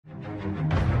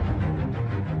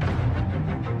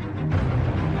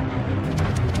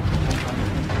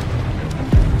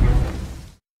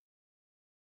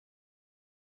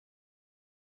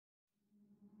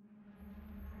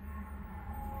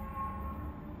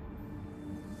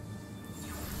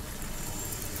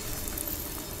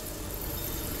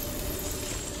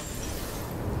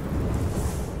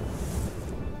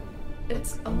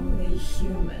It's only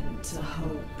human to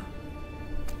hope.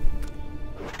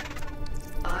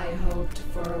 I hoped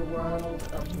for a world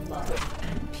of love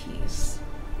and peace.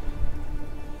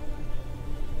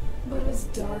 But as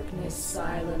darkness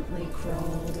silently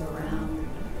crawled around,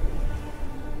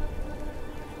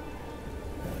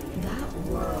 that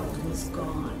world was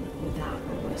gone without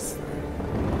a whisper.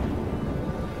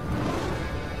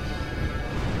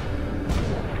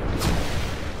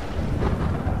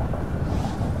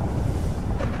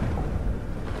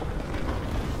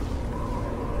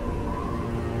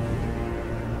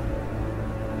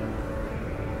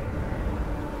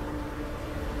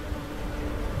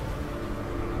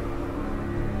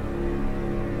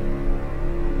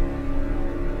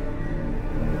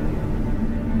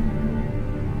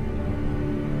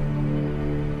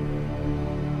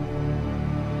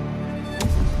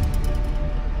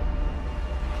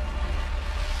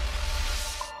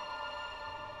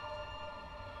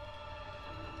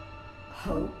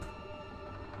 Hope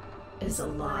is a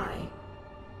lie,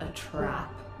 a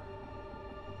trap.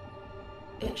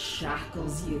 It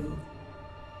shackles you,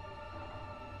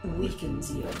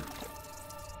 weakens you.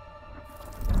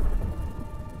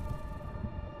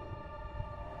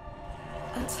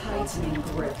 A tightening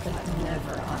grip that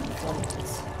never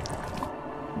unfolds.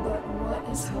 But what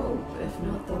is hope if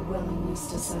not the willingness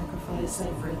to sacrifice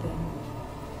everything?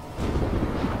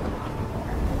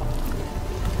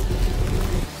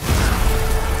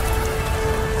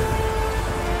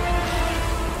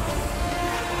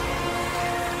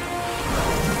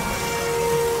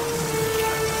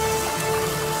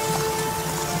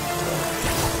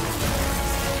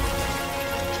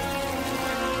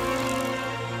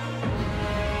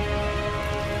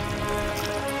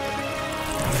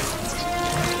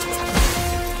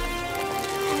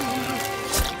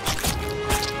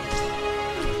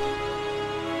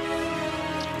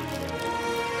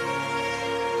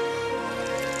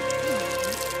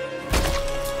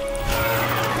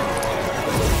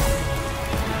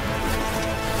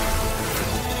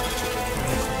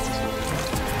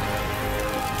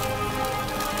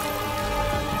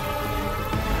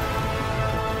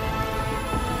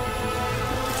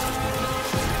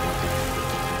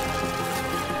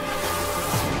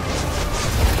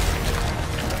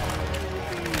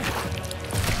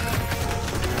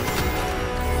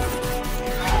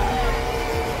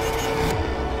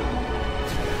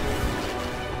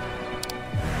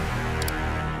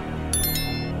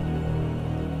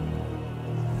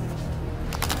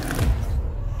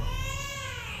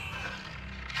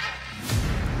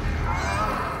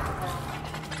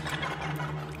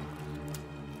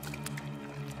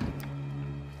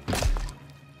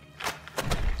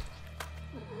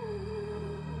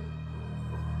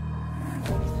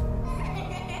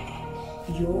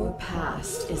 Your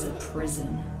past is a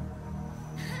prison.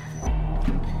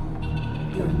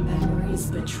 Your memories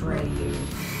betray you.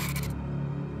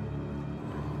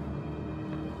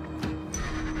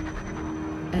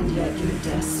 And yet your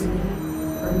destiny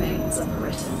remains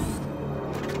unwritten.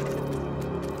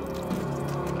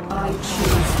 I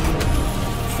choose you,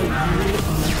 for you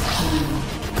are king.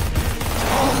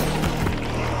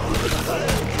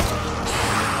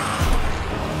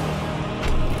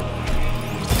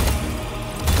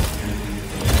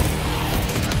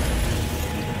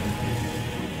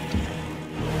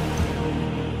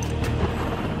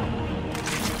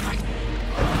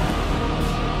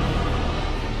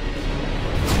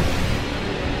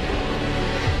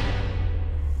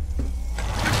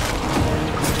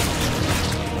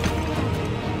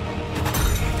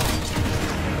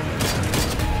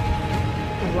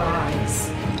 Rise,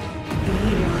 be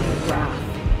my wrath,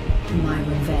 my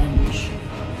revenge.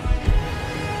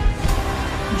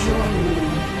 Join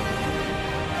me